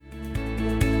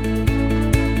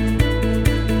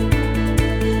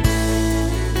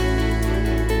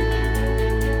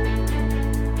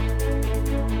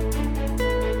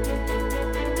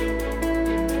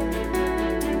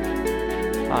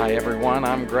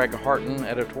I'm Greg Harton,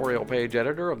 editorial page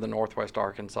editor of the Northwest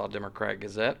Arkansas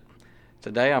Democrat-Gazette.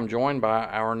 Today I'm joined by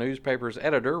our newspaper's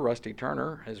editor, Rusty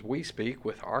Turner, as we speak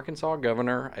with Arkansas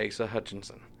Governor Asa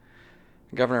Hutchinson.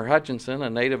 Governor Hutchinson, a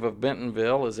native of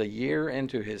Bentonville, is a year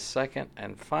into his second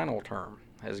and final term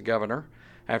as governor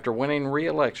after winning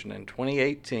re-election in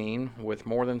 2018 with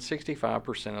more than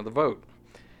 65% of the vote.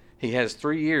 He has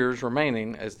 3 years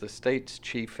remaining as the state's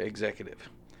chief executive.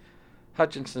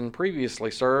 Hutchinson previously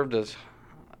served as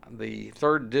the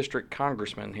 3rd District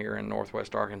Congressman here in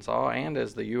Northwest Arkansas and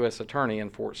as the U.S. Attorney in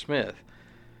Fort Smith.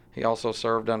 He also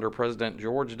served under President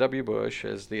George W. Bush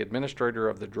as the Administrator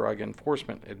of the Drug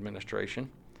Enforcement Administration.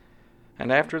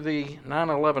 And after the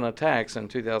 9/11 attacks in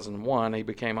 2001, he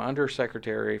became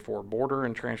Undersecretary for Border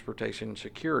and Transportation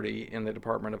Security in the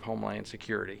Department of Homeland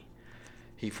Security.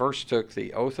 He first took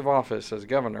the oath of office as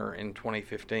governor in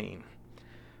 2015.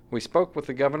 We spoke with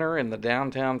the governor in the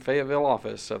downtown Fayetteville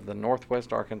office of the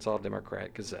Northwest Arkansas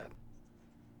Democrat-Gazette.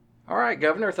 All right,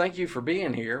 Governor, thank you for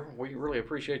being here. We really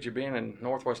appreciate you being in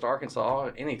Northwest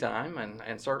Arkansas anytime,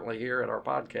 and certainly here at our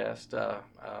podcast.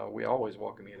 We always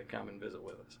welcome you to come and visit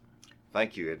with us.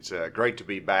 Thank you. It's great to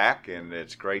be back, and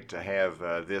it's great to have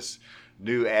this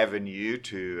new avenue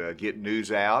to get news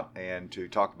out and to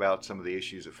talk about some of the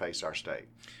issues that face our state.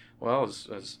 Well,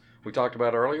 as we talked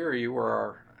about earlier, you were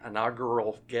our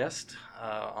inaugural guest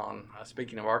on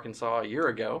Speaking of Arkansas a year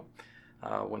ago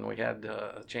when we had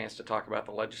a chance to talk about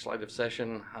the legislative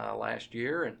session last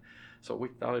year, and so we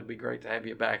thought it'd be great to have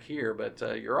you back here. But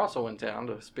you're also in town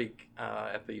to speak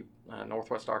at the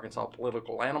Northwest Arkansas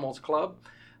Political Animals Club.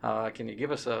 Can you give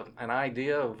us an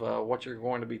idea of what you're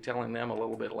going to be telling them a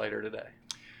little bit later today?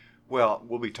 Well,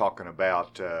 we'll be talking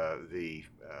about the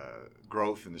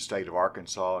growth in the state of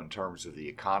Arkansas in terms of the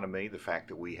economy, the fact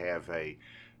that we have a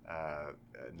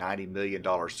 $90 million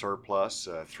surplus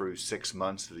through 6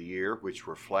 months of the year, which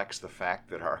reflects the fact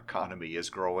that our economy is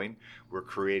growing. We're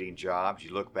creating jobs.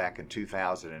 You look back in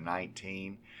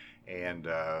 2019 and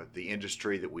the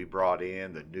industry that we brought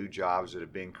in, the new jobs that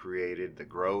have been created, the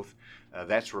growth,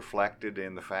 that's reflected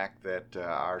in the fact that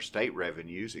our state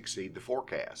revenues exceed the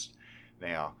forecast.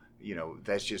 Now,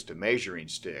 that's just a measuring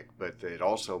stick, but it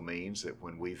also means that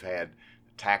when we've had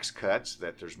tax cuts,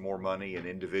 that there's more money in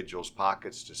individuals'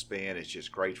 pockets to spend. It's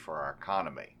just great for our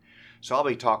economy. So I'll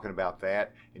be talking about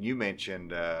that. And you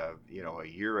mentioned, a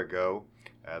year ago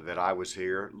that I was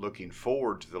here looking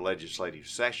forward to the legislative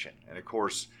session. And of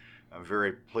course, I'm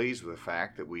very pleased with the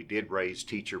fact that we did raise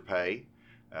teacher pay.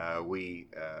 We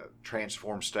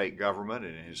transformed state government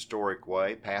in a historic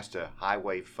way, passed a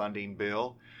highway funding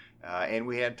bill, and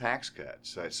we had tax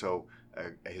cuts. So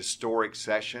a historic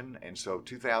session, and so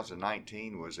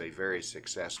 2019 was a very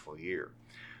successful year.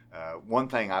 One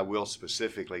thing I will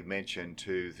specifically mention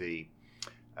to the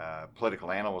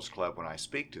Political Animals Club when I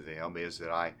speak to them is that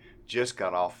I just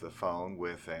got off the phone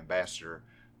with Ambassador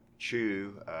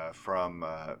Chu from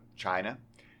China,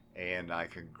 and I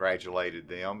congratulated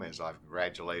them as I've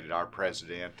congratulated our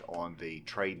president on the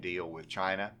trade deal with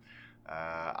China.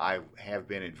 I have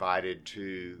been invited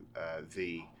to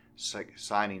the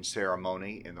signing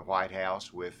ceremony in the White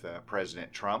House with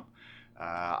President Trump.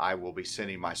 I will be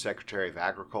sending my Secretary of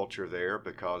Agriculture there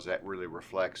because that really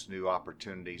reflects new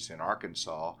opportunities in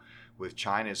Arkansas with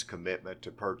China's commitment to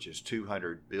purchase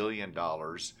 $200 billion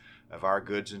of our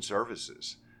goods and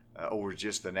services over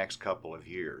just the next couple of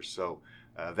years. So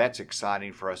that's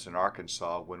exciting for us in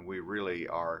Arkansas when we really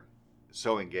are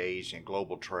so engaged in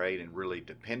global trade and really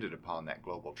dependent upon that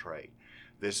global trade.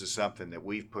 This is something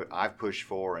that I've pushed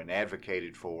for and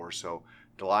advocated for, so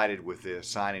delighted with the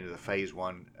signing of the Phase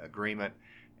 1 agreement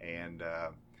and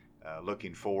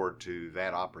looking forward to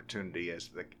that opportunity.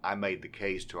 I made the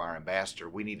case to our ambassador,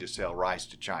 we need to sell rice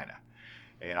to China.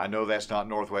 And I know that's not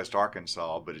Northwest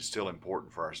Arkansas, but it's still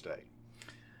important for our state.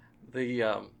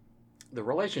 The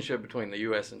relationship between the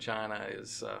U.S. and China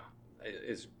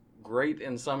is great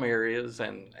in some areas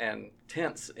and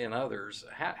tense in others.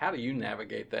 How do you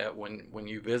navigate that when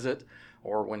you visit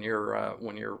or when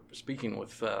you're speaking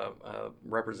with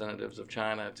representatives of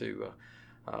China to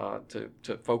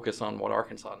focus on what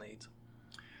Arkansas needs?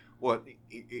 Well,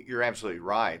 you're absolutely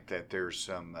right that there's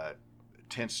some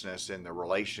tenseness in the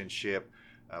relationship.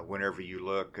 Whenever you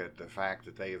look at the fact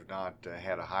that they have not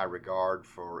had a high regard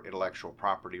for intellectual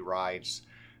property rights,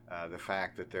 the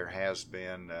fact that there has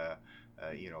been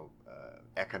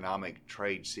economic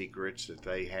trade secrets that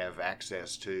they have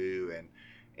access to,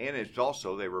 and it's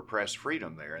also they repress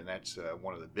freedom there, and that's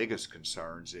one of the biggest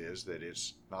concerns is that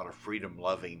it's not a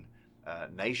freedom-loving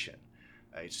nation.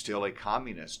 It's still a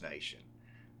communist nation.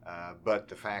 But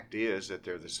the fact is that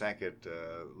they're the second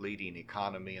leading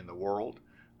economy in the world.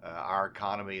 Our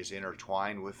economy is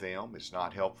intertwined with them. It's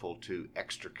not helpful to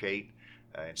extricate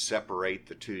and separate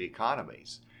the two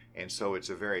economies. And so it's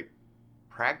a very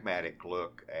pragmatic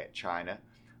look at China,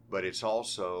 but it's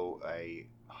also a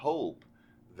hope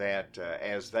that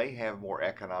as they have more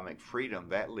economic freedom,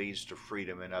 that leads to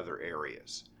freedom in other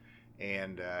areas.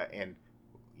 And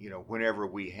whenever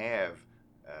we have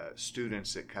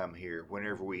students that come here,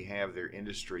 whenever we have their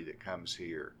industry that comes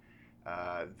here,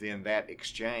 then that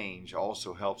exchange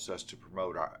also helps us to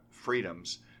promote our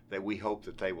freedoms that we hope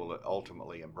that they will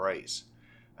ultimately embrace.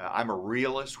 I'm a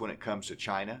realist when it comes to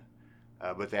China,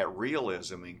 but that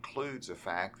realism includes the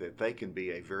fact that they can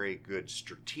be a very good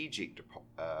strategic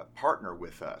partner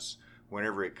with us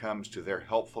whenever it comes to their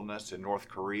helpfulness in North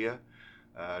Korea.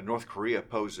 North Korea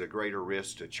poses a greater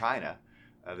risk to China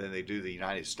than they do the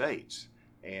United States.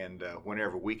 And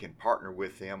whenever we can partner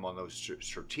with them on those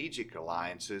strategic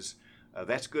alliances,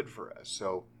 that's good for us.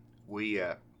 So we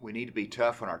need to be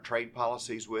tough on our trade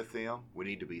policies with them. We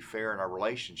need to be fair in our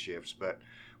relationships, but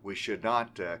we should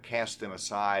not cast them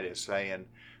aside as saying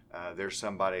there's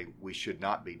somebody we should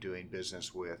not be doing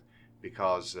business with,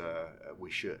 because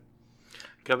we should.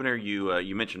 Governor,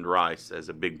 you mentioned rice as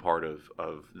a big part of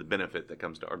the benefit that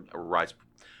comes to rice.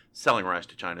 Selling rice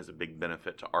to China is a big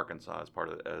benefit to Arkansas as part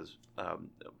of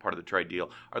the trade deal.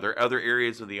 Are there other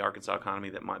areas of the Arkansas economy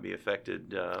that might be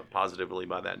affected positively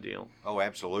by that deal? Oh,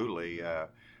 absolutely.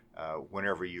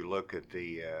 Whenever you look at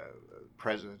the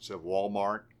presence of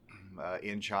Walmart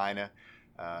in China,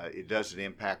 it doesn't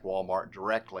impact Walmart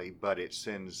directly, but it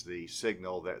sends the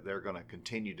signal that they're going to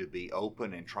continue to be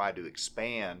open and try to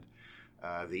expand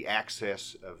the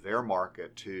access of their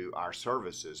market to our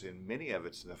services, and many of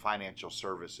it's in the financial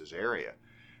services area.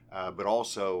 But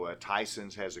also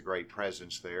Tyson's has a great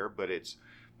presence there, but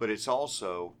it's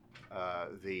also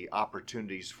the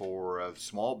opportunities for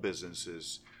small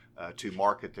businesses to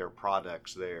market their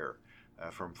products there,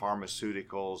 from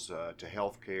pharmaceuticals to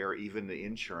healthcare, even the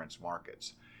insurance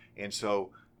markets. And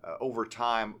so over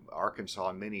time,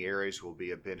 Arkansas in many areas will be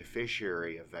a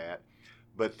beneficiary of that.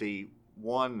 But the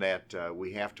one that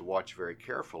we have to watch very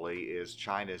carefully is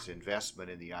China's investment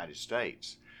in the United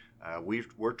States.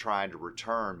 We're trying to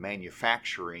return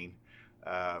manufacturing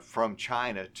from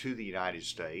China to the United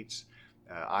States.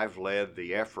 I've led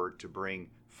the effort to bring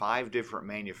 5 different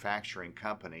manufacturing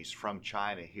companies from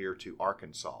China here to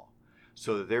Arkansas,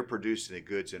 so that they're producing the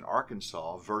goods in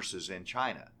Arkansas versus in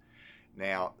China.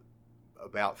 Now,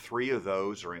 about 3 of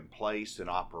those are in place in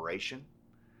operation.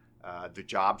 The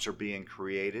jobs are being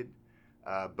created.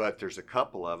 But there's a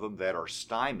couple of them that are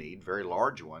stymied, very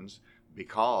large ones,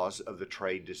 because of the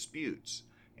trade disputes.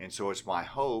 And so it's my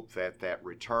hope that that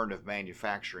return of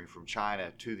manufacturing from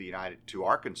China to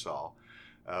Arkansas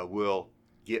will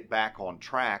get back on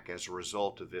track as a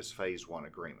result of this Phase 1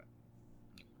 agreement.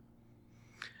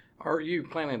 Are you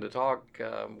planning to talk?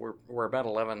 We're about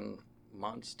 11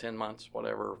 months, 10 months,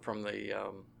 whatever, from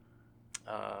the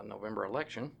November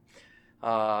election.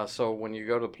 So when you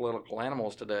go to Political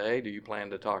Animals today, do you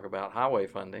plan to talk about highway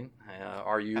funding?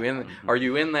 Are you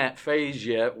in that phase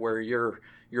yet where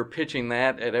you're pitching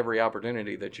that at every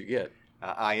opportunity that you get?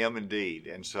 I am indeed,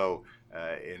 and so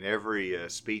in every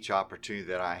speech opportunity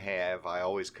that I have, I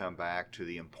always come back to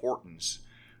the importance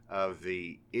of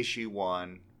the Issue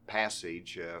 1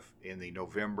 passage in the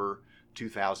November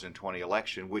 2020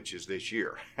 election, which is this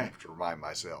year. I have to remind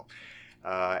myself.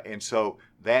 And so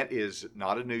that is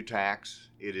not a new tax.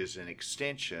 It is an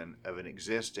extension of an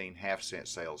existing half-cent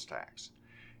sales tax.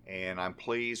 And I'm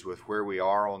pleased with where we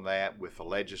are on that, with the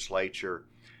legislature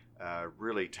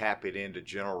really tapping into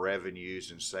general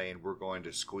revenues and saying we're going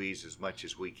to squeeze as much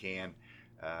as we can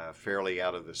fairly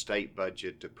out of the state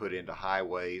budget to put into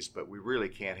highways. But we really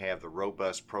can't have the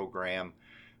robust program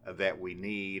that we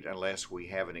need unless we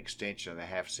have an extension of the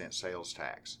half-cent sales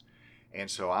tax. And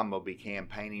so I'm going to be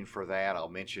campaigning for that. I'll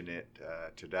mention it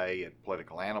today at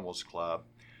Political Animals Club.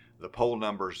 The poll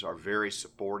numbers are very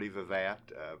supportive of that.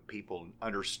 People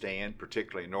understand,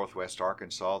 particularly in Northwest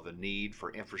Arkansas, the need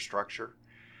for infrastructure.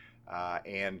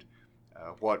 And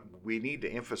what we need to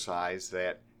emphasize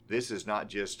that this is not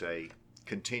just a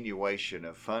continuation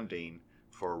of funding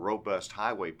for a robust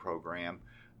highway program,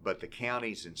 but the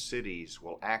counties and cities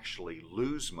will actually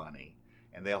lose money,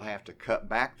 and they'll have to cut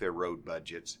back their road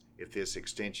budgets if this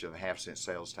extension of the half-cent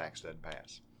sales tax doesn't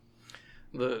pass.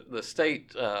 The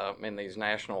state in these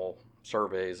national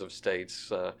surveys of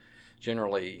states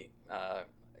generally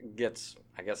gets,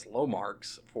 I guess, low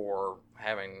marks for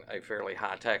having a fairly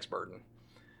high tax burden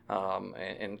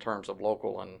in terms of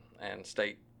local and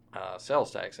state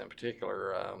sales tax in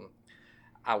particular.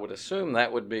 I would assume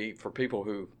that would be for people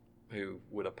who who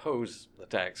would oppose the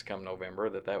tax come November,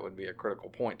 that would be a critical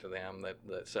point to them,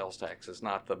 that sales tax is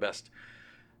not the best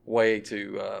way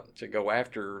to go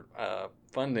after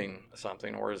funding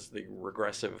something, or is the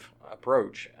regressive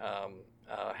approach.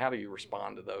 How do you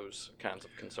respond to those kinds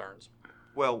of concerns?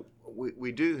 Well,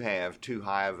 we do have too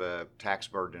high of a tax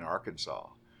burden in Arkansas.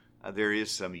 There is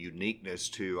some uniqueness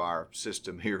to our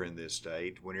system here in this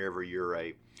state. Whenever you're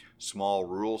a small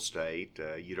rural state,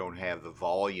 you don't have the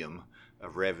volume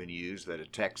of revenues that a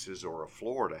Texas or a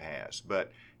Florida has.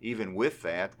 But even with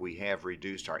that, we have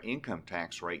reduced our income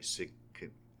tax rate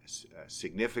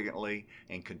significantly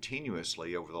and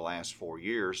continuously over the last 4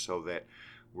 years, so that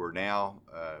we're now,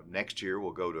 next year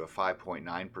we'll go to a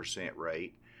 5.9%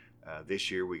 rate.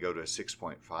 This year we go to a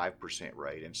 6.5%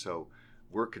 rate. And so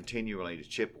we're continually to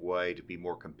chip away to be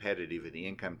more competitive in the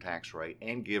income tax rate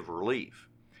and give relief.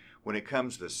 When it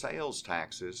comes to sales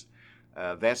taxes,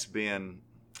 that's been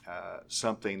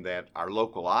something that our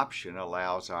local option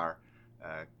allows our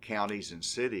counties and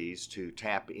cities to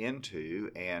tap into,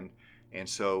 and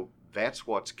so that's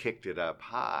what's kicked it up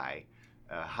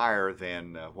higher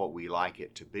than what we like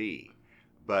it to be.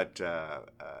 But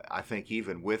I think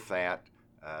even with that,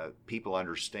 people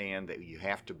understand that you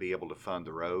have to be able to fund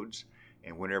the roads.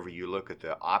 And whenever you look at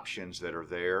the options that are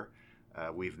there,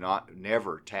 we've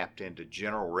never tapped into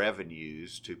general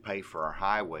revenues to pay for our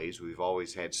highways. We've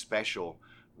always had special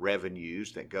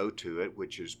revenues that go to it,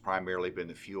 which has primarily been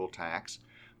the fuel tax.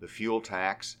 The fuel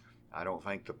tax, I don't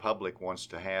think the public wants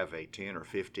to have a 10 or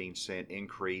 15 cent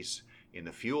increase in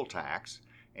the fuel tax.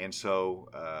 And so,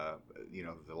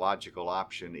 the logical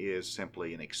option is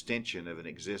simply an extension of an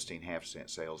existing half-cent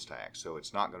sales tax. So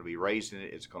it's not going to be raising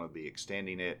it, it's going to be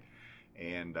extending it.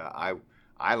 And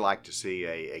I like to see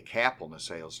a cap on the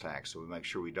sales tax, so we make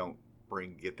sure we don't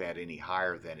get that any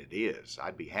higher than it is.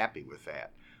 I'd be happy with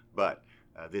that. But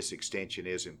this extension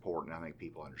is important. I think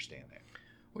people understand that.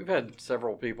 We've had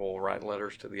several people write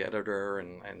letters to the editor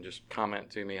and just comment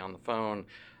to me on the phone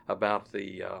about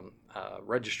the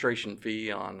registration fee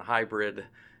on hybrid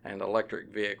and electric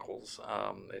vehicles.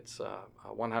 It's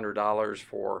 $100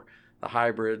 for the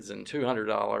hybrids and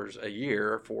 $200 a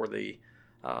year for the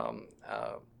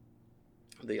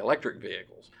electric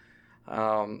vehicles.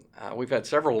 We've had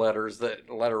several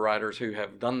letter writers who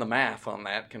have done the math on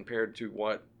that compared to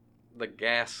what the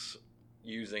gas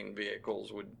using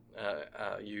vehicles would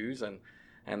use,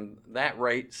 and that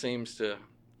rate seems to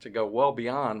go well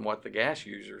beyond what the gas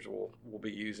users will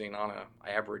be using on an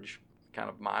average kind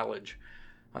of mileage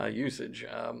usage.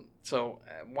 So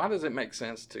why does it make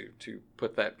sense to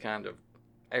put that kind of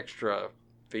extra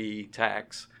fee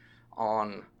tax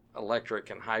on electric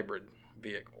and hybrid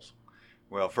vehicles?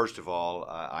 Well, first of all,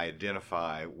 I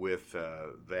identify with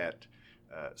that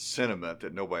sentiment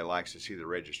that nobody likes to see the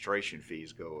registration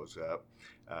fees goes up.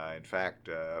 In fact,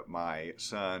 my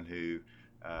son, who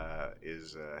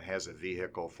has a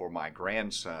vehicle for my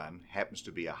grandson, happens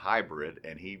to be a hybrid,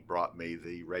 and he brought me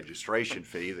the registration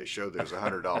fee that showed there was a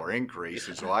 $100 increase,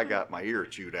 and so I got my ear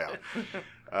chewed out.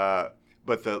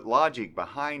 But the logic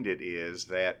behind it is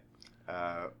that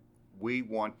we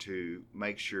want to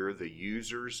make sure the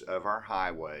users of our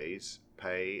highways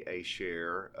pay a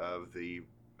share of the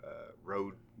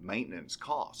road maintenance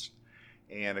cost.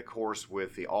 And of course,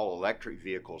 with the all-electric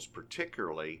vehicles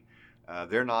particularly,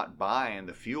 they're not buying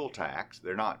the fuel tax.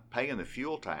 They're not paying the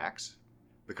fuel tax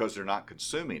because they're not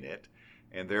consuming it.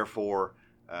 And therefore,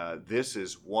 this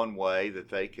is one way that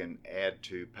they can add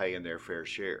to paying their fair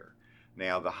share.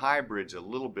 Now, the hybrid's a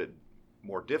little bit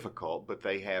more difficult, but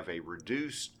they have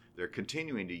they're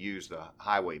continuing to use the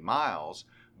highway miles,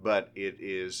 but it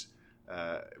is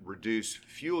reduced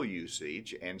fuel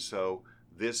usage, and so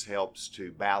this helps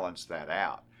to balance that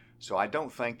out. So I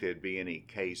don't think there'd be any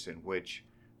case in which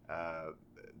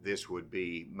this would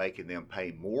be making them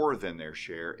pay more than their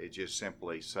share. It's just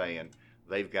simply saying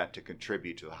they've got to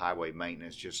contribute to the highway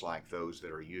maintenance just like those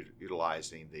that are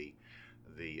utilizing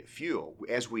the fuel.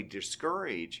 As we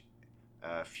discourage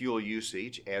fuel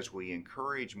usage, as we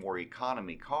encourage more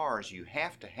economy cars, you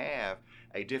have to have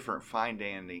a different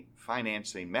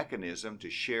financing mechanism to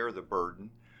share the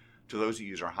burden to those who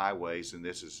use our highways, and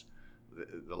this is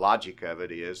the logic of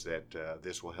it is that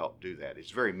this will help do that.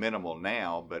 It's very minimal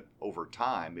now, but over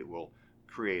time it will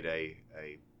create a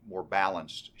more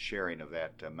balanced sharing of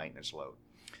that maintenance load.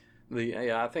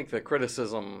 I think the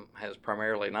criticism has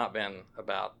primarily not been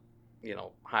about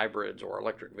hybrids or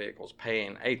electric vehicles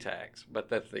paying a tax, but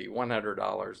that the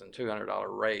 $100 and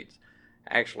 $200 rates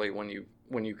actually, when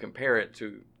you compare it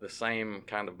to the same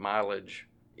kind of mileage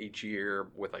each year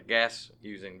with a gas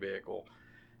using vehicle,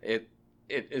 it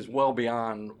is well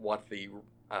beyond what the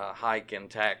hike in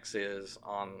tax is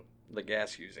on the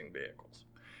gas-using vehicles.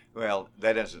 Well,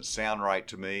 that doesn't sound right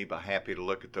to me, but happy to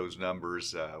look at those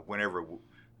numbers. Whenever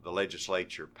the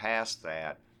legislature passed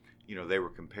that, they were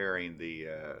comparing the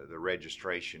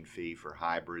registration fee for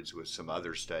hybrids with some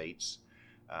other states,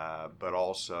 but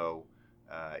also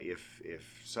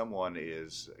if someone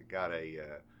is got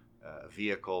a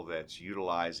vehicle that's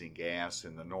utilizing gas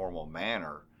in the normal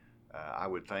manner, I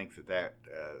would think that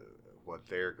what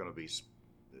they're going to be,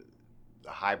 the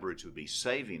hybrids would be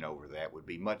saving over that would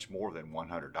be much more than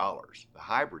 $100. The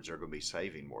hybrids are going to be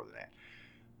saving more than that.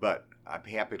 But I'd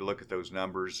be happy to look at those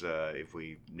numbers. If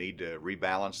we need to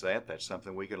rebalance that, that's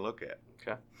something we can look at.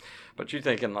 Okay. But you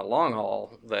think in the long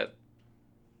haul that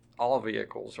all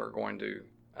vehicles are going to,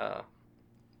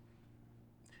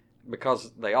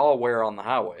 because they all wear on the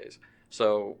highways,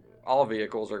 so all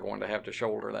vehicles are going to have to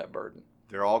shoulder that burden.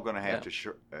 They're all going to have to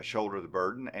shoulder the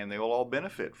burden, and they will all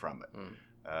benefit from it.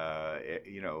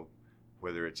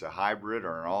 Whether it's a hybrid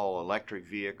or an all-electric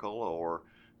vehicle or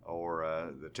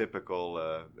the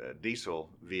typical diesel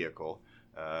vehicle,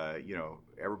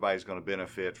 everybody's going to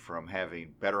benefit from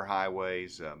having better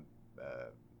highways,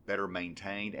 better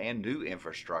maintained, and new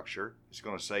infrastructure. It's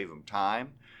going to save them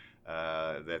time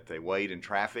that they wait in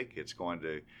traffic. It's going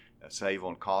to save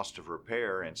on cost of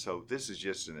repair, and so this is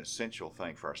just an essential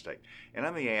thing for our state. And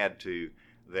let me add to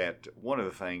that, one of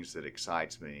the things that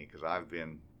excites me, because I've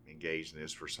been engaged in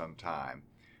this for some time,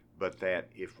 but that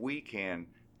if we can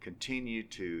continue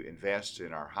to invest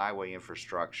in our highway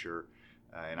infrastructure,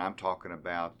 and I'm talking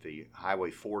about the Highway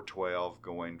 412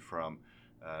 going from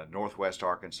northwest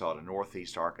Arkansas to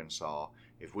northeast Arkansas,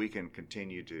 if we can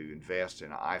continue to invest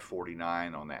in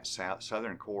I-49 on that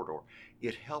southern corridor,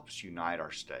 it helps unite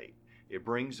our state. It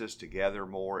brings us together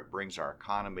more. It brings our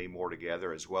economy more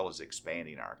together, as well as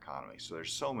expanding our economy. So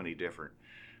there's so many different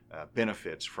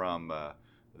benefits from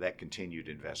that continued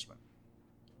investment.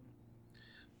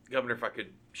 Governor, if I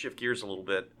could shift gears a little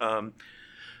bit,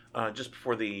 just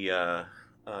before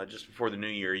the new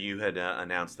year, you had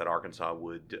announced that Arkansas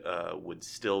would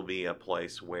still be a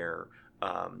place where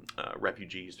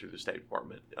refugees through the State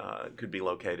Department could be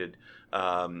located,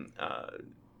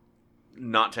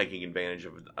 not taking advantage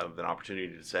of an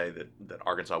opportunity to say that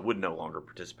Arkansas would no longer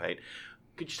participate.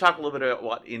 Could you talk a little bit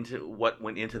about what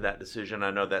went into that decision?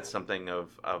 I know that's something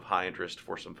of high interest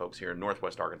for some folks here in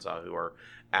northwest Arkansas who are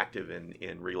active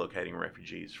in relocating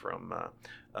refugees from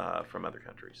other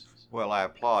countries. Well, I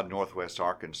applaud northwest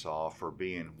Arkansas for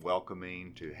being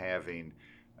welcoming to having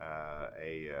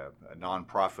a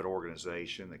nonprofit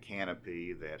organization, the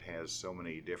Canopy, that has so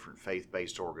many different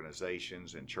faith-based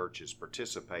organizations and churches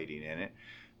participating in it,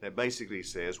 that basically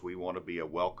says we want to be a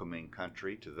welcoming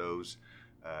country to those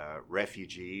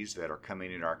refugees that are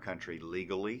coming in our country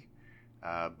legally,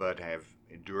 but have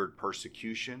endured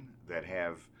persecution, that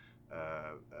have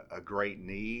a great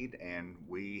need, and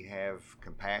we have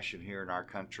compassion here in our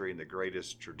country and the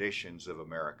greatest traditions of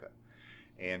America.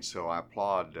 And so I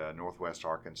applaud Northwest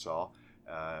Arkansas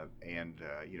and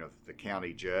the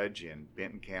county judge in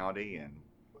Benton County and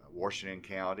Washington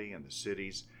County and the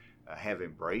cities have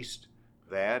embraced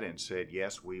that and said,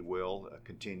 yes, we will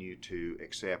continue to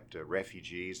accept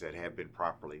refugees that have been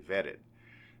properly vetted.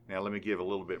 Now, let me give a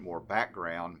little bit more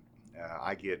background.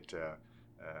 I get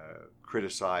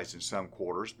criticized in some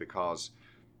quarters because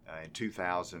in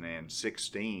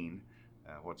 2016,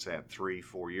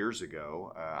 3-4 years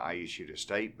ago, I issued a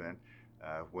statement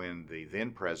when the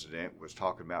then president was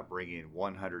talking about bringing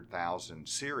 100,000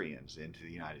 Syrians into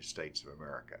the United States of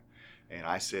America. And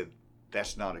I said,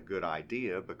 that's not a good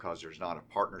idea because there's not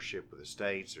a partnership with the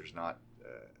states, there's not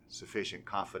sufficient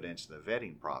confidence in the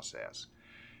vetting process.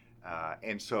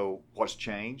 And so what's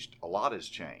changed? A lot has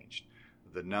changed.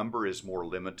 The number is more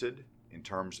limited in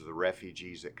terms of the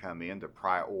refugees that come in. The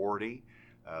priority,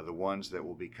 the ones that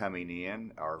will be coming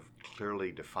in are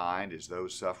clearly defined as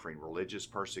those suffering religious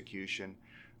persecution,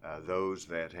 those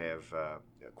that have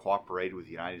cooperated with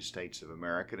the United States of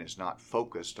America, and it's not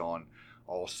focused on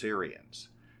all Syrians.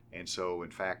 And so,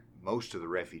 in fact, most of the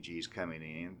refugees coming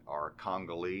in are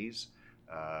Congolese,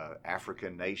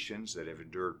 African nations that have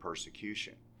endured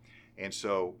persecution. And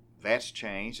so that's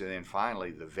changed. And then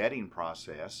finally, the vetting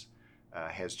process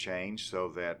has changed so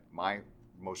that my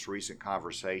most recent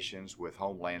conversations with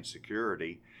Homeland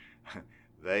Security,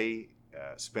 they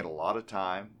spent a lot of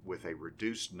time with a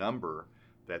reduced number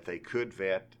that they could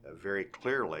vet very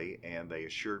clearly, and they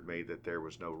assured me that there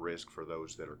was no risk for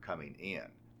those that are coming in.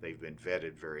 They've been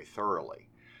vetted very thoroughly.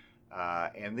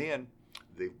 And then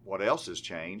what else has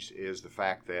changed is the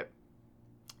fact that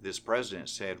this president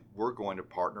said, we're going to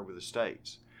partner with the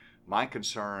states. My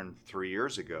concern 3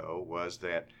 years ago was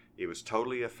that It was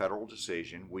totally a federal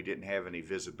decision. We didn't have any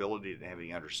visibility, didn't have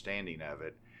any understanding of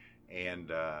it. And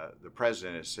the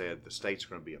president has said the state's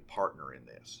going to be a partner in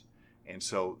this. And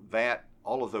so that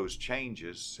all of those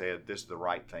changes said this is the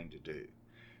right thing to do.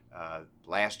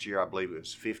 Last year, I believe it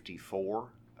was 54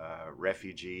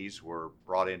 refugees were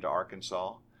brought into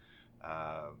Arkansas,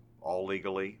 all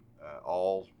legally,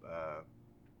 all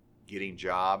getting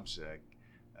jobs,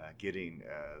 getting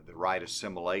the right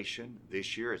assimilation.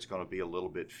 This year, it's going to be a little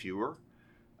bit fewer.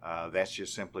 That's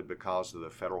just simply because of the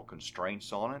federal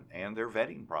constraints on it and their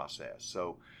vetting process.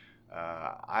 So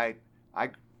I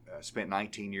spent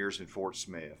 19 years in Fort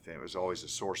Smith, and it was always a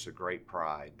source of great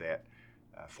pride that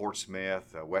Fort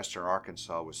Smith, Western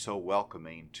Arkansas, was so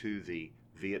welcoming to the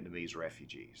Vietnamese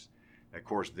refugees. And of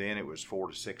course, then it was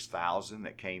 4,000 to 6,000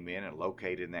 that came in and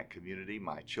located in that community.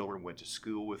 My children went to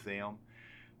school with them.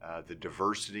 The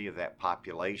diversity of that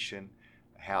population,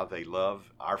 how they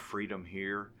love our freedom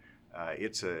here.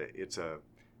 It's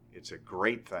a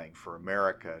great thing for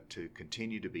America to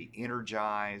continue to be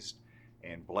energized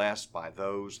and blessed by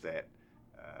those that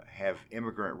have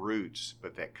immigrant roots,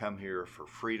 but that come here for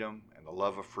freedom and the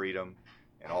love of freedom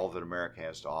and all that America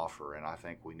has to offer. And I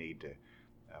think we need to,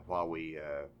 while we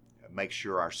make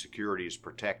sure our security is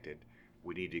protected,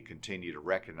 we need to continue to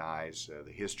recognize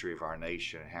the history of our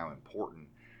nation and how important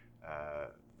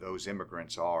those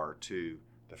immigrants are to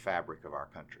the fabric of our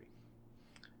country.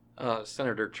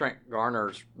 Senator Trent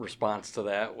Garner's response to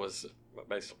that was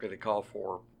basically to call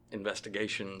for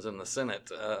investigations in the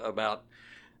Senate about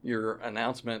your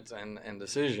announcement and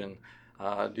decision.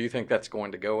 Do you think that's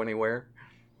going to go anywhere?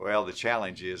 Well, the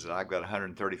challenge is that I've got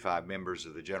 135 members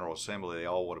of the General Assembly. They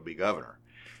all want to be governor.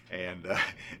 And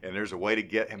there's a way to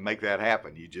get and make that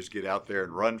happen. You just get out there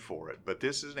and run for it. But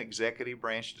this is an executive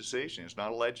branch decision. It's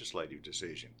not a legislative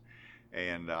decision.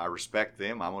 And I respect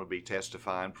them. I'm going to be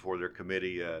testifying before their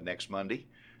committee next Monday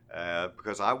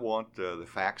because I want the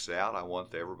facts out. I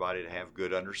want everybody to have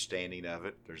good understanding of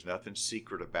it. There's nothing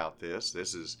secret about this.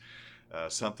 This is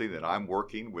something that I'm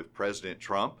working with President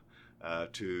Trump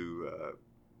to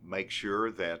make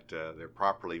sure that they're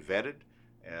properly vetted,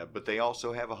 but they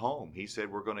also have a home. He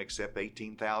said we're going to accept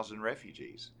 18,000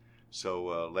 refugees.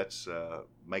 So let's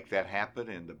make that happen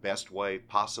in the best way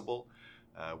possible.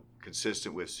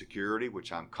 Consistent with security,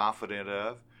 which I'm confident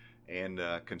of, and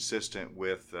consistent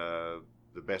with the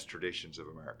best traditions of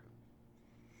America.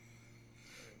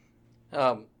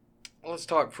 Let's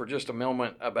talk for just a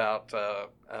moment about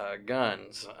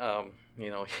guns.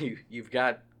 You've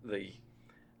got the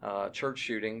church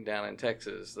shooting down in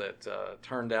Texas that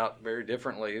turned out very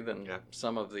differently than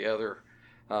some of the other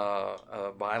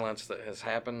violence that has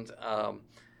happened.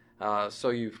 So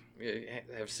you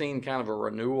have seen kind of a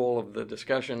renewal of the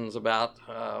discussions about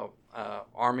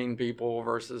arming people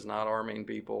versus not arming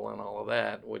people and all of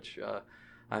that, which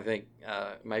I think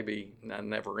may be a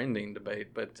never-ending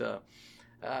debate. But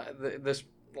this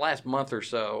last month or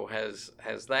so,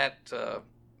 has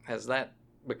that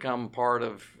become part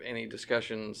of any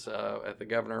discussions at the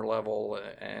governor level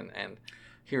and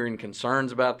hearing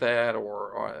concerns about that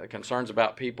or concerns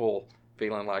about people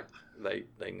feeling like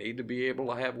they need to be able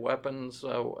to have weapons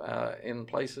in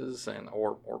places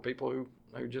or people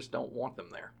who just don't want them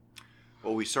there?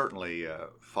 Well, we certainly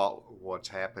follow what's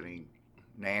happening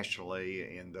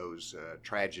nationally in those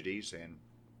tragedies, and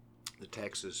the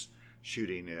Texas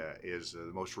shooting is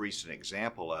the most recent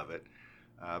example of it.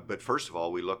 But first of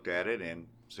all, we looked at it and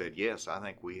said, yes, I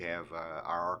think we have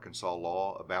our Arkansas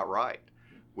law about right,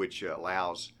 which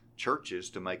allows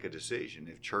churches to make a decision.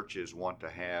 If churches want to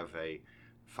have a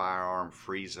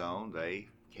firearm-free zone, they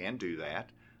can do that.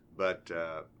 But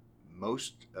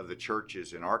most of the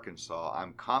churches in Arkansas,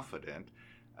 I'm confident,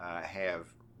 have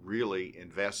really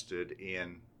invested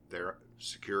in their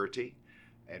security.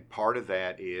 And part of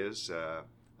that is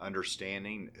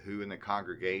understanding who in the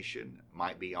congregation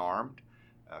might be armed,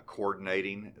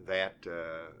 coordinating that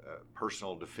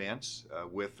personal defense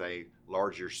with a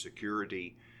larger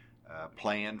security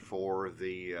plan for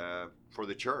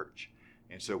the church.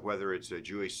 And so whether it's a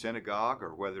Jewish synagogue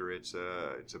or whether it's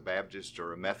a Baptist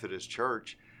or a Methodist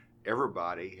church,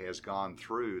 everybody has gone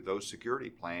through those security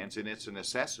plans, and it's a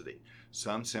necessity.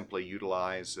 Some simply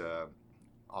utilize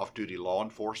off-duty law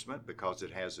enforcement because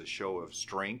it has a show of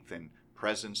strength and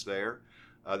presence there.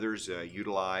 Others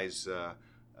utilize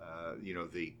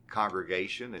the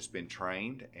congregation that's been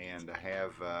trained and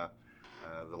have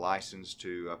the license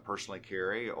to personally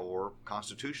carry or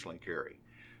constitutionally carry.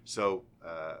 So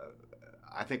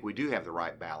I think we do have the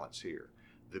right balance here.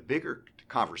 The bigger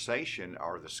conversation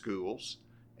are the schools,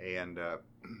 and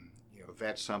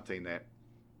that's something that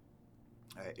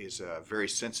is a very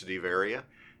sensitive area,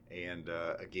 And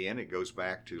again, it goes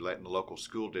back to letting the local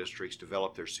school districts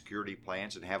develop their security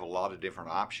plans and have a lot of different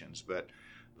options. But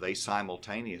they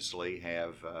simultaneously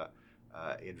have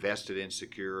invested in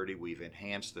security. We've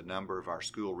enhanced the number of our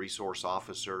school resource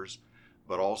officers,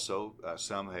 but also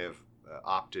some have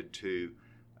opted to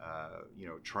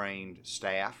trained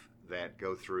staff that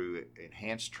go through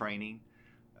enhanced training,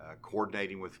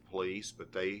 coordinating with the police,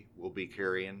 but they will be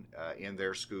carrying in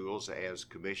their schools as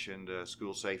commissioned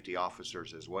school safety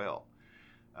officers as well.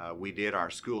 We did our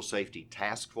school safety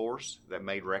task force that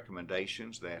made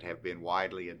recommendations that have been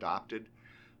widely adopted.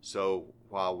 So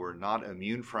while we're not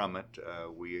immune from it,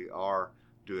 we are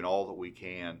doing all that we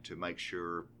can to make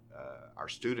sure our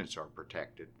students are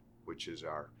protected, which is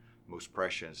our most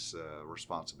precious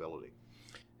responsibility.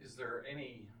 Is there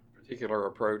any particular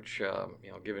approach,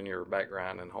 given your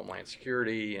background in Homeland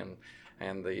Security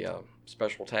and the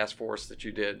special task force that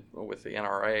you did with the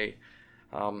NRA,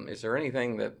 is there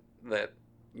anything that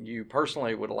you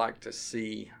personally would like to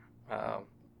see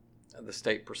the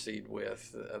state proceed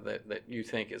with that you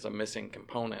think is a missing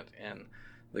component in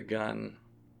the gun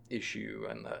issue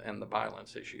and the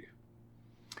violence issue?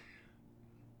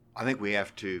 I think we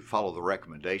have to follow the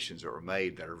recommendations that were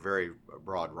made that are very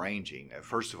broad ranging.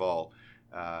 First of all,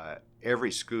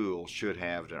 every school should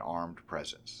have an armed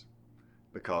presence,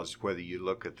 because whether you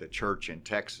look at the church in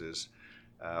Texas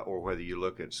or whether you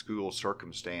look at school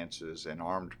circumstances, an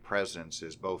armed presence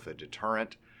is both a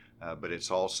deterrent, but it's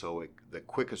also the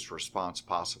quickest response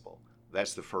possible.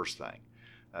 That's the first thing.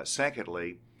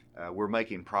 Secondly, we're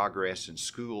making progress in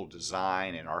school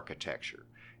design and architecture.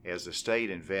 As the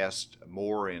state invests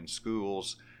more in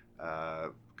schools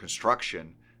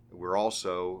construction, we're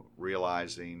also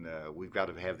realizing we've got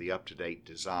to have the up-to-date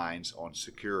designs on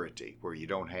security, where you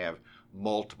don't have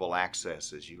multiple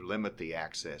accesses, you limit the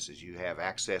accesses, you have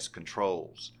access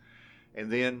controls.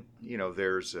 And then,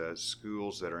 there's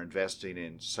schools that are investing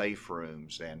in safe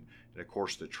rooms and of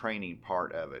course, the training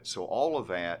part of it. So all of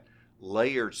that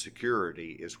layered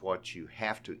security is what you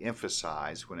have to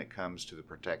emphasize when it comes to the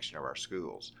protection of our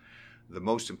schools. The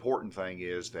most important thing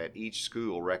is that each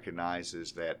school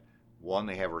recognizes that, one,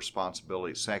 they have a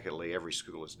responsibility. Secondly, every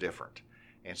school is different.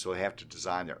 And so they have to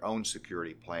design their own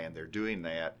security plan. They're doing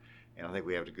that. And I think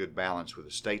we have a good balance with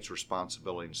the state's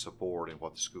responsibility and support and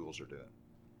what the schools are doing.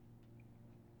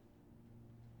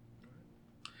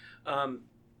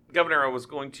 Governor, I was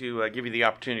going to give you the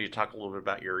opportunity to talk a little bit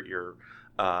about your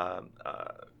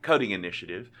coding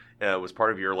initiative. It was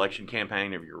part of your election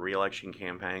campaign, of your re-election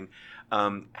campaign.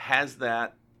 Has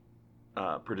that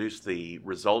produced the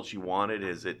results you wanted?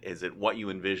 Is it what you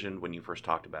envisioned when you first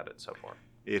talked about it so far?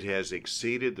 It has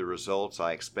exceeded the results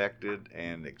I expected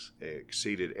and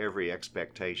exceeded every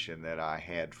expectation that I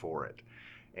had for it.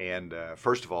 And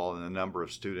first of all, in the number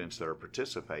of students that are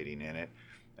participating in it,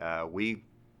 I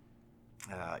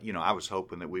was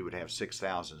hoping that we would have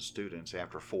 6,000 students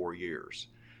after 4 years.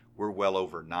 We're well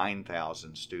over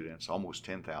 9,000 students, almost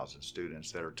 10,000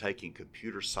 students that are taking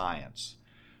computer science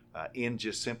in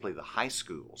just simply the high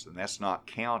schools, and that's not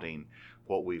counting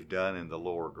what we've done in the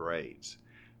lower grades.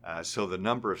 So the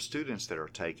number of students that are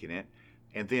taking it,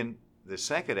 and then the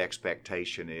second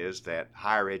expectation is that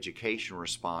higher education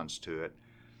responds to it,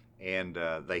 and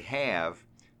they have,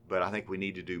 but I think we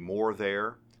need to do more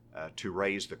there to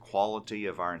raise the quality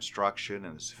of our instruction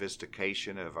and the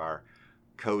sophistication of our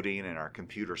coding and our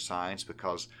computer science,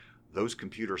 because those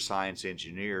computer science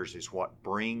engineers is what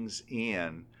brings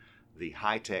in the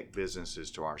high-tech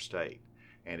businesses to our state.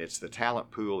 And it's the talent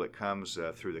pool that comes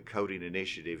through the coding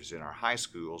initiatives in our high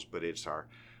schools, but it's our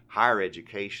higher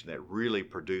education that really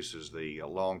produces the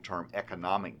long-term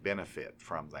economic benefit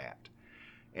from that.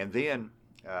 And then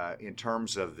in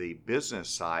terms of the business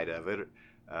side of it,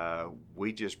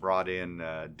 we just brought in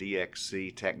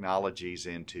DXC Technologies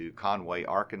into Conway,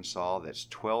 Arkansas. That's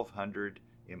 1,200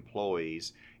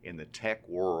 employees in the tech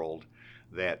world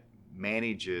that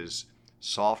manages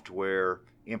software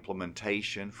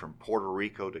implementation from Puerto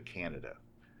Rico to Canada,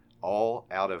 all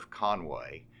out of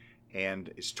Conway,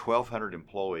 and it's 1,200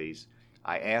 employees.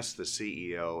 I asked the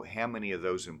CEO how many of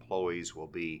those employees will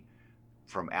be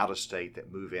from out of state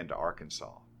that move into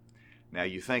Arkansas. Now,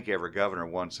 you think every governor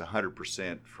wants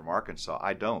 100% from Arkansas.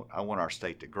 I don't. I want our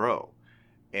state to grow.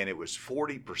 And it was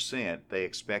 40% they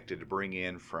expected to bring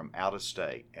in from out of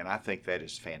state, and I think that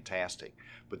is fantastic.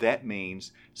 But that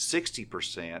means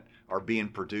 60% are being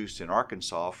produced in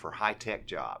Arkansas for high-tech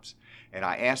jobs. And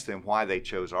I asked them why they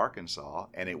chose Arkansas,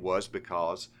 and it was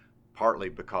partly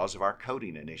because of our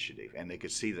coding initiative, and they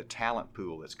could see the talent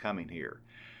pool that's coming here.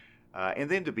 And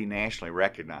then to be nationally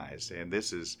recognized, and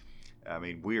this is,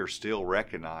 we are still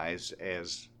recognized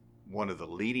as one of the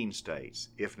leading states,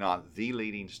 if not the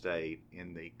leading state,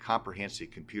 in the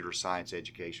comprehensive computer science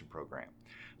education program.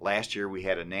 Last year we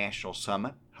had a national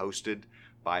summit hosted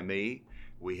by me.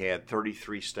 We had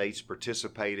 33 states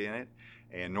participate in it,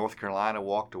 and North Carolina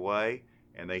walked away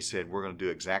and they said, we're going to do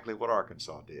exactly what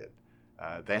Arkansas did.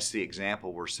 That's the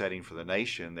example we're setting for the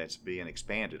nation that's being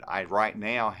expanded. I right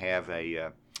now have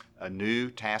a new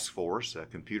task force, a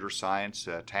computer science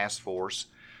task force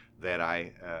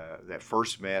that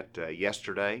first met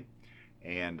yesterday,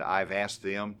 and I've asked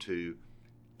them to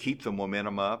keep the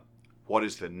momentum up. What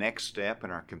is the next step in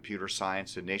our computer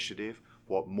science initiative?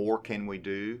 What more can we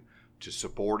do to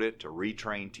support it, to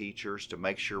retrain teachers, to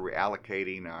make sure we're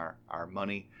allocating our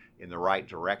money in the right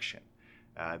direction?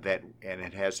 And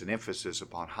it has an emphasis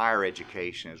upon higher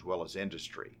education as well as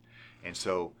industry. And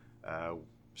so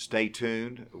stay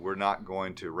tuned. We're not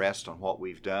going to rest on what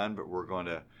we've done, but we're going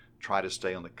to try to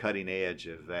stay on the cutting edge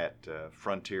of that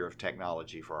frontier of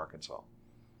technology for Arkansas.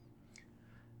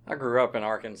 I grew up in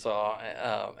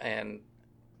Arkansas, and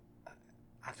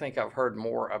I think I've heard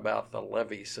more about the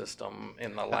levy system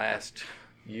in the last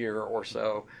year or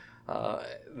so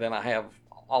than I have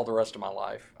all the rest of my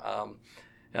life.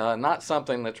 Not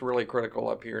something that's really critical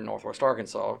up here in Northwest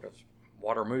Arkansas, because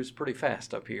water moves pretty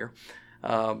fast up here.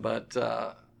 But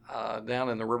down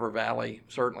in the River Valley,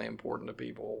 certainly important to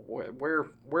people.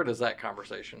 Where does that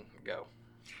conversation go?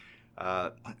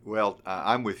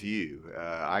 I'm with you.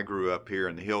 I grew up here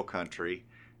in the Hill Country,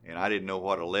 and I didn't know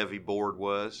what a levy board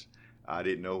was. I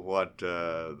didn't know what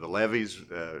the levies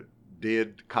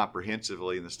did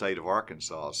comprehensively in the state of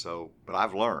Arkansas. But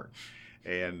I've learned.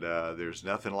 And there's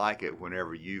nothing like it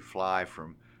whenever you fly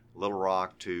from Little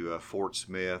Rock to Fort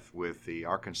Smith with the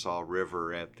Arkansas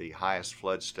River at the highest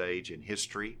flood stage in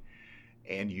history,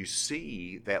 and you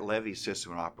see that levee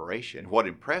system in operation. What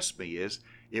impressed me is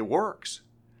it works.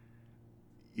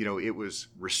 You know, it was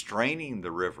restraining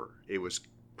the river. It was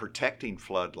protecting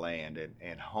floodland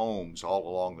and homes all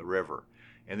along the river.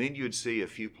 And then you'd see a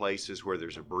few places where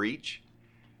there's a breach,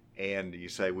 and you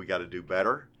say, we got to do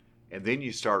better. And then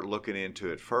you start looking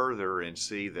into it further and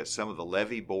see that some of the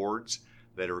levee boards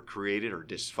that are created are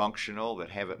dysfunctional, that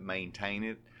haven't maintained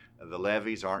it. The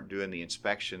levees aren't doing the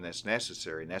inspection that's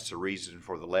necessary, and that's the reason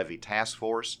for the levee task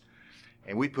force.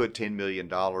 And we put $10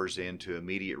 million into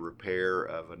immediate repair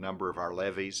of a number of our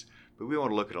levees, but we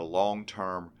want to look at a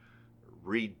long-term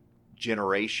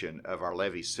regeneration of our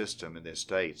levee system in this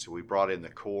state. So we brought in the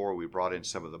Corps, we brought in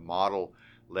some of the model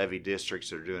levee districts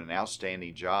that are doing an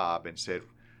outstanding job, and said,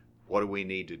 what do we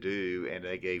need to do? And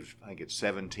they gave, I think it's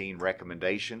 17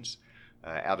 recommendations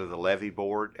out of the levee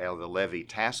board, out of the levee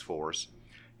task force.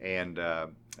 And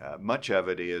much of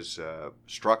it is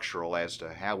structural as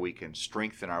to how we can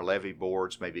strengthen our levee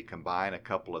boards, maybe combine a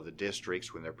couple of the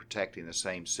districts when they're protecting the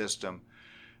same system,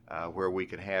 where we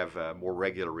can have more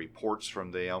regular reports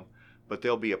from them. But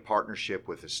there'll be a partnership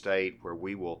with the state where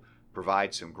we will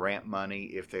provide some grant money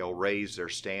if they'll raise their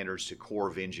standards to Corps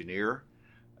of Engineer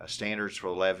standards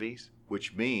for levees,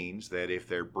 which means that if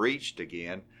they're breached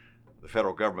again, the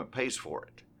federal government pays for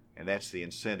it. And that's the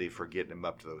incentive for getting them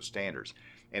up to those standards.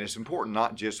 And it's important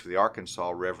not just for the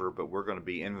Arkansas River, but we're going to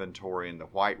be inventorying the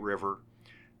White River,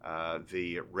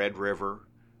 the Red River,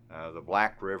 the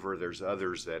Black River. There's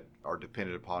others that are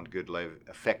dependent upon good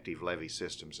effective levee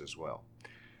systems as well.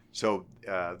 So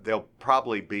there'll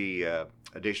probably be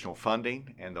additional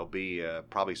funding, and there'll be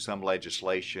probably some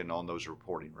legislation on those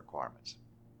reporting requirements.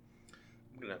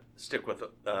 I'm going to stick with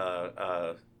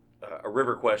a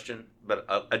river question, but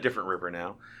a different river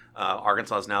now.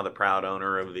 Arkansas is now the proud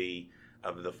owner of the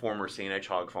former C&H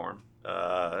hog farm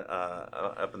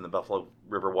up in the Buffalo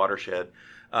River watershed,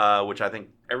 which I think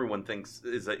everyone thinks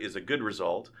is a good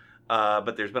result.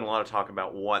 But there's been a lot of talk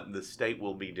about what the state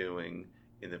will be doing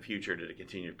in the future to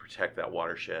continue to protect that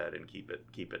watershed and keep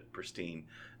it pristine.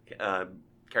 Care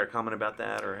to comment about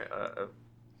that?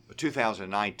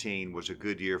 2019 was a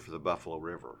good year for the Buffalo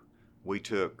River. We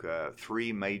took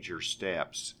 3 major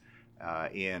steps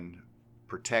in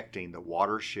protecting the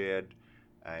watershed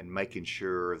and making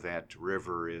sure that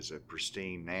river is a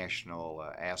pristine national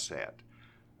asset.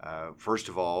 First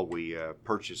of all, we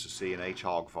purchased a C&H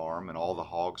hog farm, and all the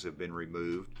hogs have been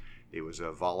removed. It was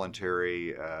a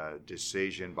voluntary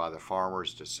decision by the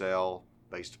farmers to sell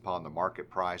based upon the market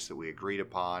price that we agreed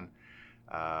upon,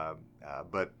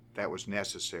 but that was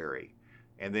necessary.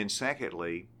 And then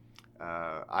secondly,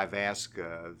 I've asked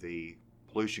the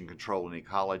Pollution Control and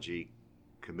Ecology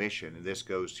Commission, and this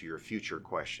goes to your future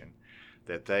question,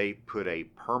 that they put a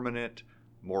permanent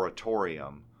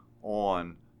moratorium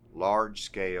on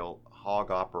large-scale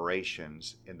hog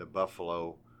operations in the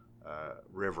Buffalo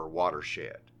River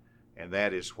watershed. and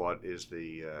that is what is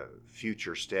the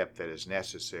future step that is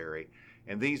necessary.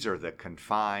 And these are the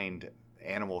confined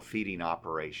animal feeding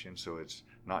operations, so it's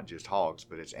not just hogs,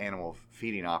 but it's animal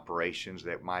feeding operations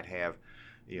that might have,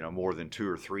 more than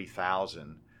 2,000 or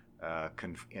 3,000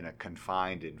 in a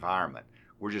confined environment.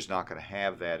 We're just not going to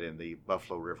have that in the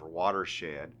Buffalo River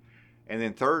watershed. And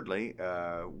then thirdly,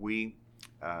 we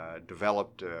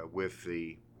developed with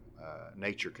the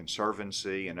Nature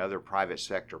Conservancy and other private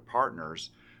sector partners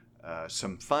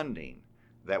some funding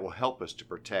that will help us to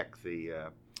protect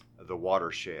the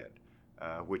watershed,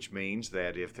 which means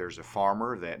that if there's a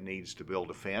farmer that needs to build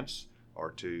a fence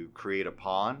or to create a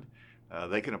pond,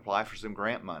 they can apply for some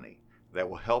grant money that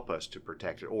will help us to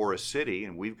protect it. Or a city,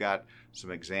 and we've got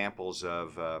some examples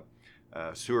of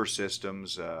sewer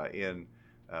systems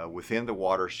within the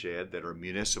watershed that are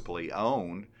municipally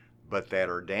owned, but that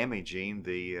are damaging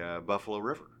the Buffalo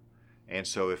River. And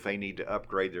so if they need to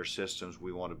upgrade their systems,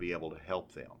 we want to be able to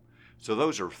help them. So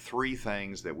those are three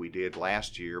things that we did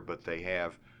last year, but they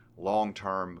have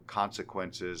long-term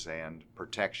consequences and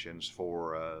protections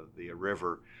for the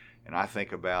river. And I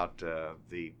think about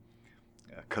the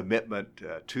commitment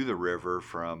to the river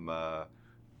from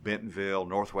Bentonville,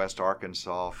 Northwest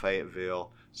Arkansas,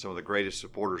 Fayetteville. Some of the greatest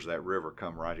supporters of that river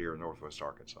come right here in Northwest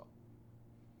Arkansas.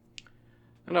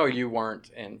 I know you weren't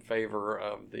in favor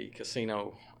of the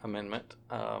casino amendment,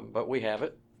 but we have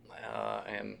it,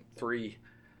 and three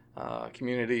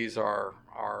communities are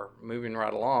moving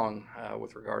right along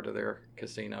with regard to their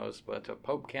casinos, but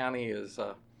Pope County is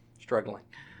struggling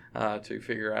to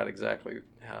figure out exactly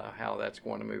how that's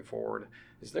going to move forward.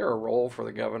 Is there a role for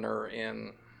the governor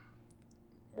in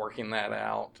working that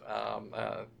out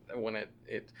when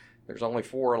there's only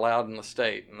 4 allowed in the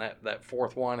state, and that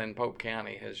fourth one in Pope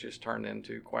County has just turned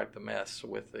into quite the mess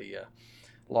with the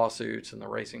lawsuits and the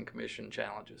Racing Commission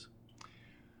challenges?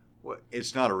 Well,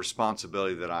 it's not a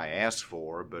responsibility that I ask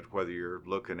for, but whether you're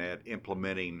looking at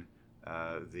implementing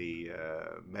the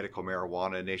medical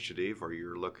marijuana initiative or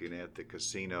you're looking at the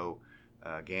casino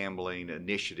gambling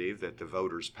initiative that the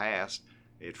voters passed,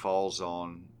 it falls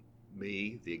on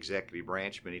me, the executive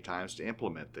branch, many times to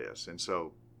implement this. And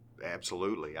so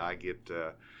absolutely, I get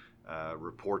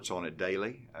reports on it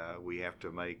daily. We have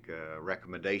to make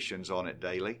recommendations on it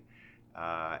daily.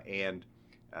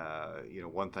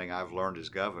 One thing I've learned as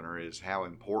governor is how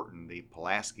important the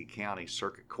Pulaski County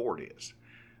Circuit Court is.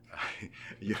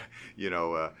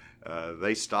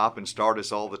 They stop and start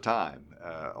us all the time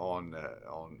on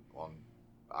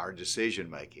our decision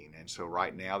making. And so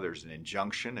right now there's an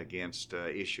injunction against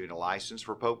issuing a license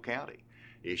for Pope County,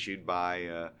 issued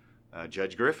by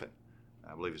Judge Griffin.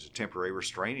 I believe it's a temporary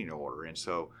restraining order. And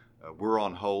so we're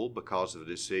on hold because of the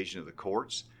decision of the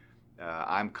courts.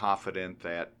 I'm confident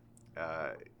that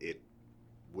it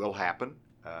will happen,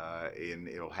 and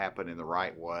it'll happen in the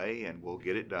right way, and we'll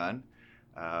get it done.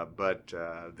 But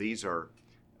these are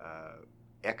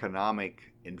economic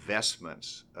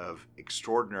investments of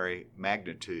extraordinary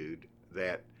magnitude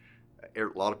that a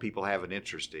lot of people have an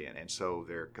interest in. And so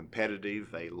they're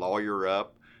competitive, they lawyer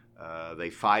up, they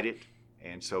fight it,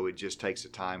 and so it just takes a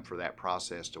time for that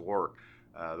process to work.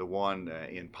 The one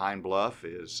in Pine Bluff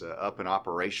is up and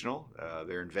operational.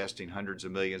 They're investing hundreds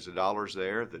of millions of dollars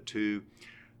there. The two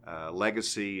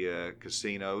legacy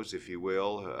casinos, if you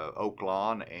will, Oak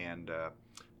Lawn and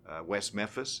West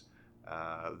Memphis,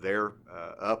 they're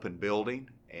up and building.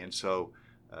 And so,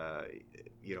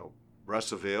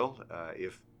 Russellville,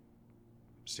 if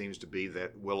seems to be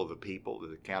that will of the people,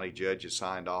 the county judge has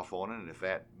signed off on it, and if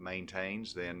that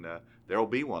maintains, then there'll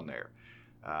be one there.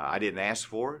 I didn't ask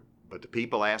for it, but the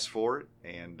people asked for it,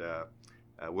 and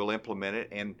we'll implement it.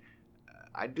 And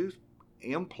I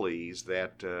am pleased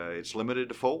that it's limited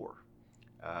to 4.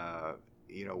 I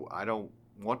don't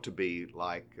want to be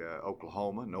like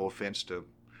Oklahoma. No offense to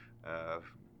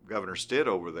Governor Stitt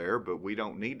over there, but we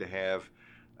don't need to have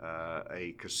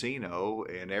a casino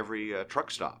in every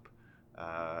truck stop.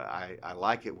 I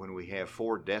like it when we have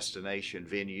 4 destination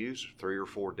venues, 3 or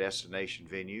 4 destination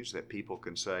venues that people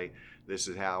can say, this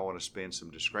is how I want to spend some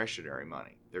discretionary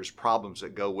money. There's problems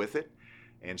that go with it,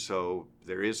 and so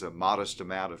there is a modest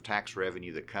amount of tax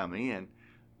revenue that come in.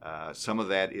 Some of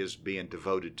that is being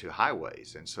devoted to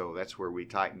highways, and so that's where we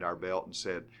tightened our belt and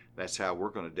said that's how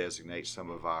we're going to designate some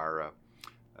of our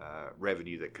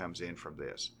revenue that comes in from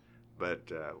this.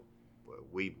 But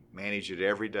we manage it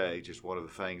every day, just one of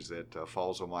the things that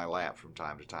falls on my lap from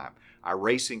time to time. Our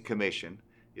Racing Commission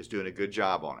is doing a good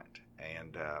job on it,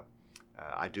 and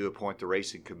I do appoint the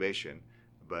Racing Commission,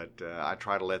 but I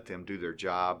try to let them do their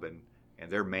job, and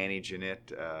they're managing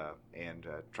it and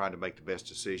trying to make the best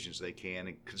decisions they can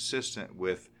and consistent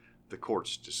with the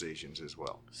court's decisions as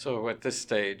well. So at this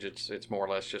stage, it's more or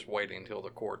less just waiting until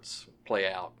the courts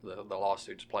play out, the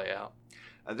lawsuits play out.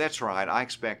 That's right. I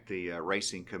expect the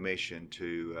Racing Commission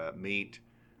to meet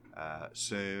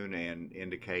soon and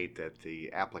indicate that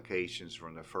the applications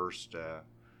from the first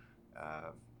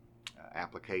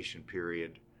application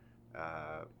period,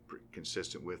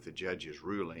 consistent with the judge's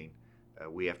ruling,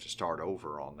 we have to start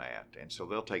over on that. And so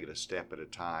they'll take it a step at a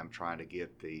time, trying to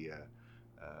get the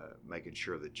making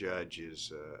sure the judge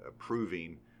is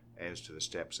approving as to the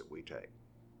steps that we take.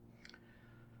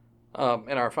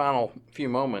 In our final few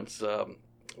moments,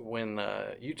 when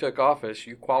you took office,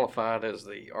 you qualified as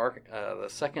the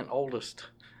second oldest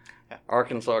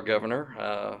Arkansas governor.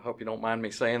 Hope you don't mind me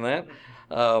saying that.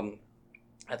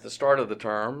 At the start of the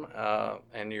term,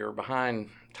 and you're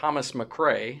behind Thomas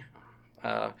McRae,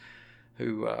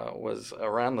 who was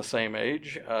around the same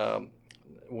age.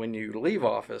 When you leave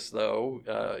office,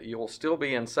 though, you'll still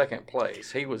be in second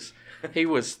place. He was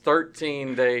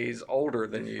 13 days older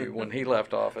than you when he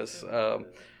left office in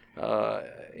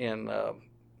the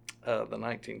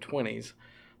 1920s.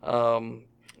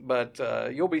 But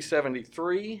you'll be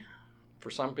 73. For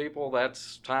some people,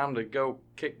 that's time to go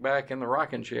kick back in the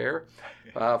rocking chair.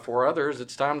 For others,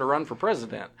 it's time to run for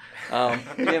president.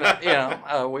 We've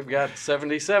got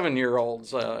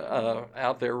 77-year-olds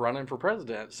out there running for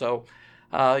president. So,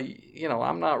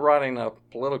 I'm not writing a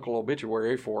political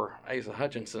obituary for Asa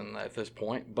Hutchinson at this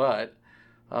point, but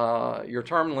you're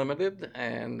term limited,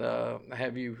 and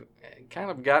have you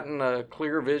kind of gotten a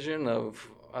clear vision of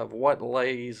what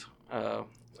lays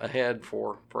ahead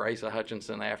for Asa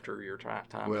Hutchinson after your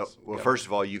time? Well, first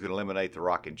of all, you can eliminate the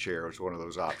rocking chair as one of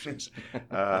those options.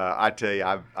 I tell you,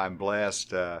 I'm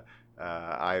blessed.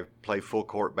 I play full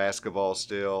court basketball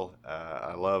still.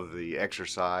 I love the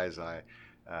exercise. I'm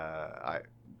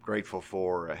grateful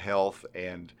for health,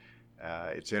 and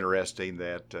it's interesting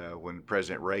that when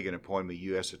President Reagan appointed me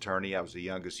U.S. Attorney, I was the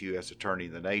youngest U.S. Attorney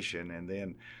in the nation, and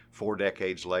then 4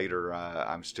 decades later,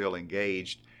 I'm still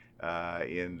engaged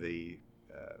in the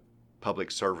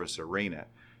public service arena.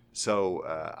 So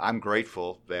I'm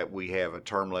grateful that we have a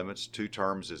term limits. 2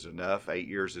 terms is enough. 8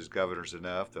 years as governor is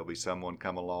enough. There'll be someone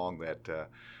come along that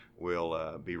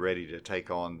will be ready to take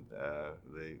on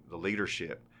the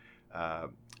leadership.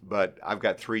 But I've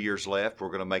got 3 years left. We're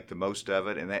going to make the most of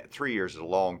it, and that 3 years is a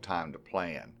long time to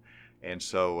plan. And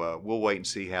so we'll wait and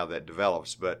see how that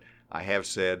develops. But I have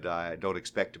said I don't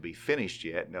expect to be finished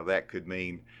yet. Now, that could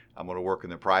mean I'm going to work in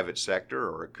the private sector,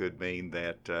 or it could mean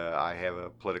that I have a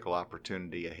political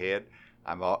opportunity ahead.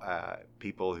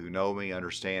 People who know me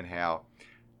understand how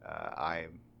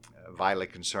I'm vitally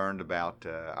concerned about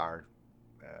the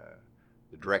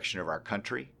direction of our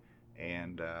country,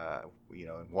 and in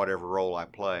whatever role I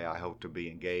play, I hope to be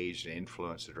engaged and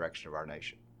influence the direction of our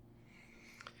nation.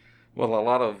 Well, a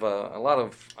lot of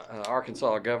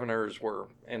Arkansas governors were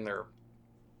in their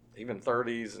even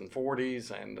 30s and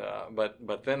 40s, and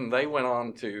but then they went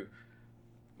on to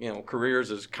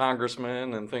careers as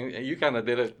congressmen and things. You kind of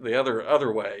did it the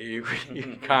other way. You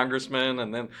congressman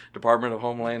and then Department of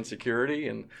Homeland Security,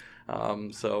 and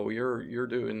so you're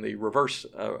doing the reverse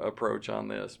approach on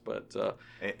this. But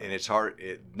and it's hard.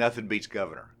 Nothing beats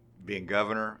governor. Being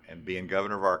governor and being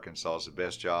governor of Arkansas is the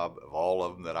best job of all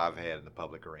of them that I've had in the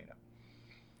public arena.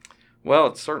 Well,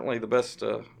 it's certainly the best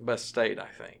state, I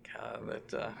think.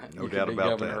 No you doubt can be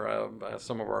about governor that.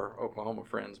 Some of our Oklahoma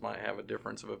friends might have a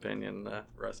difference of opinion,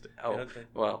 Rusty. Oh, okay.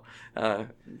 Well, I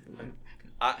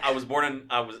was born in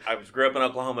I grew up in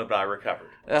Oklahoma, but I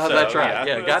recovered. That's right.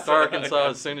 Yeah, got to Arkansas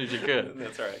as soon as you could.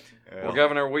 That's right. Well,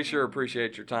 Governor, we sure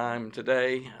appreciate your time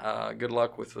today. Good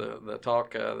luck with the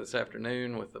talk this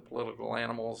afternoon with the political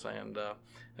animals, and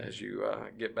as you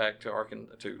get back to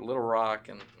Little Rock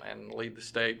and lead the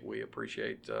state, we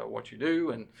appreciate what you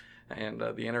do and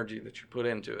the energy that you put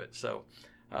into it. So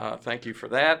thank you for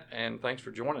that, and thanks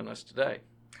for joining us today.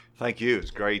 Thank you.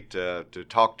 It's great to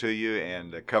talk to you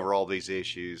and cover all these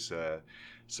issues.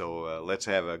 So let's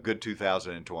have a good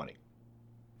 2020.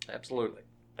 Absolutely.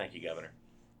 Thank you, Governor.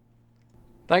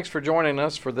 Thanks for joining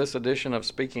us for this edition of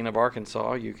Speaking of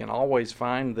Arkansas. You can always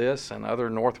find this and other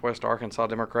Northwest Arkansas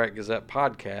Democrat Gazette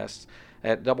podcasts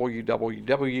at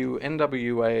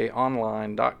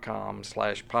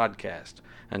www.nwaonline.com/podcast.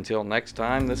 Until next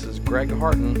time, this is Greg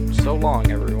Harton. So long,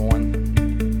 everyone.